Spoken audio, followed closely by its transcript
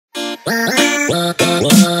Hey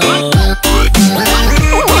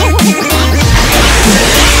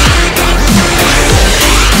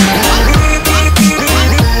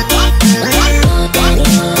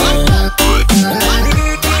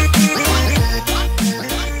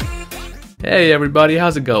everybody,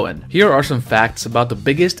 how's it going? Here are some facts about the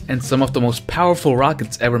biggest and some of the most powerful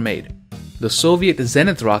rockets ever made. The Soviet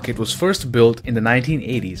Zenith rocket was first built in the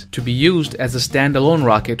 1980s to be used as a standalone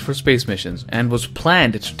rocket for space missions and was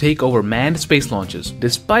planned to take over manned space launches.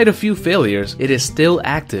 Despite a few failures, it is still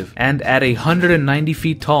active, and at 190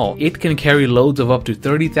 feet tall, it can carry loads of up to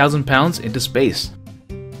 30,000 pounds into space.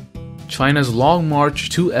 China's Long March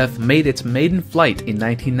 2F made its maiden flight in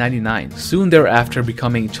 1999, soon thereafter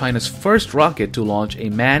becoming China's first rocket to launch a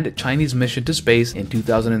manned Chinese mission to space in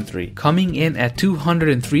 2003. Coming in at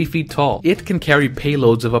 203 feet tall, it can carry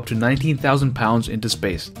payloads of up to 19,000 pounds into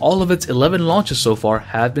space. All of its 11 launches so far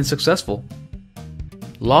have been successful.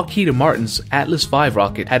 Lockheed Martin's Atlas V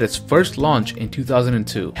rocket had its first launch in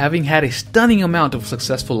 2002, having had a stunning amount of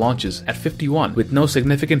successful launches at 51 with no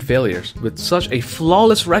significant failures. With such a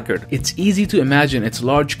flawless record, it's easy to imagine its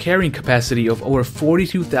large carrying capacity of over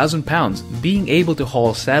 42,000 pounds being able to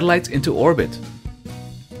haul satellites into orbit.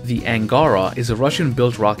 The Angara is a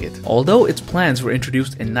Russian-built rocket. Although its plans were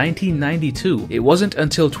introduced in 1992, it wasn't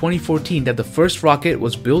until 2014 that the first rocket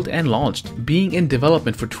was built and launched, being in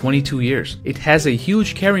development for 22 years. It has a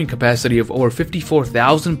huge carrying capacity of over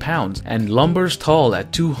 54,000 pounds and lumbers tall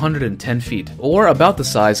at 210 feet, or about the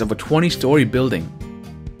size of a 20-story building.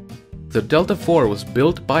 The Delta IV was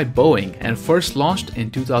built by Boeing and first launched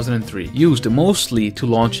in 2003, used mostly to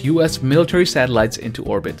launch US military satellites into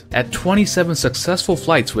orbit. At 27 successful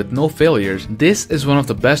flights with no failures, this is one of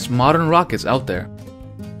the best modern rockets out there.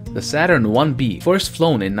 The Saturn V, first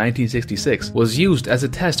flown in 1966, was used as a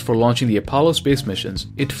test for launching the Apollo space missions.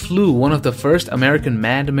 It flew one of the first American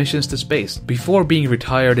manned missions to space, before being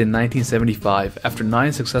retired in 1975 after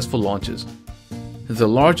 9 successful launches. The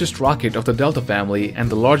largest rocket of the Delta family and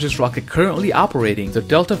the largest rocket currently operating, the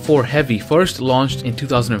Delta IV Heavy first launched in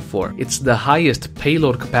 2004. It's the highest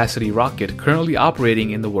payload capacity rocket currently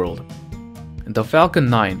operating in the world. The Falcon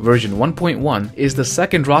 9 version 1.1 is the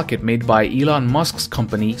second rocket made by Elon Musk's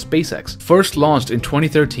company SpaceX, first launched in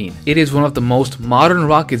 2013. It is one of the most modern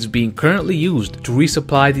rockets being currently used to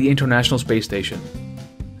resupply the International Space Station.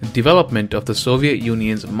 Development of the Soviet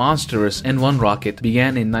Union's monstrous N-1 rocket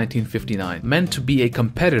began in 1959, meant to be a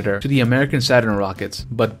competitor to the American Saturn rockets.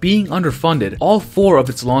 But being underfunded, all 4 of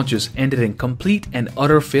its launches ended in complete and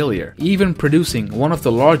utter failure, even producing one of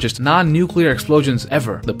the largest non-nuclear explosions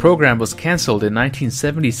ever. The program was cancelled in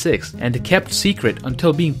 1976 and kept secret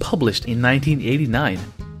until being published in 1989.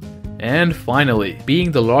 And finally,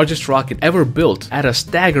 being the largest rocket ever built at a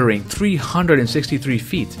staggering 363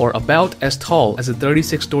 feet, or about as tall as a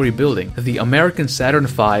 36-story building, the American Saturn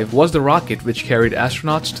V was the rocket which carried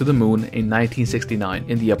astronauts to the moon in 1969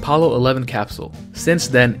 in the Apollo 11 capsule. Since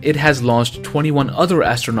then, it has launched 21 other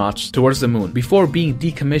astronauts towards the moon before being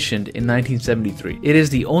decommissioned in 1973. It is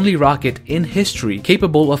the only rocket in history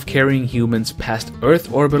capable of carrying humans past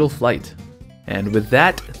Earth orbital flight. And with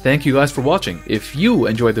that, thank you guys for watching. If you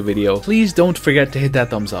enjoyed the video, please don't forget to hit that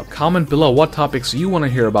thumbs up. Comment below what topics you want to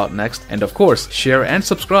hear about next, and of course, share and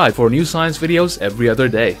subscribe for new science videos every other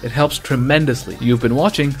day. It helps tremendously. You've been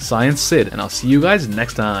watching ScienceSid, and I'll see you guys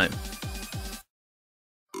next time.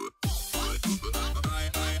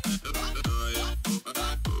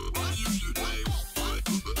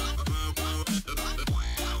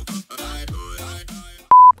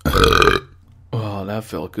 Oh, that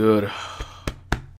felt good.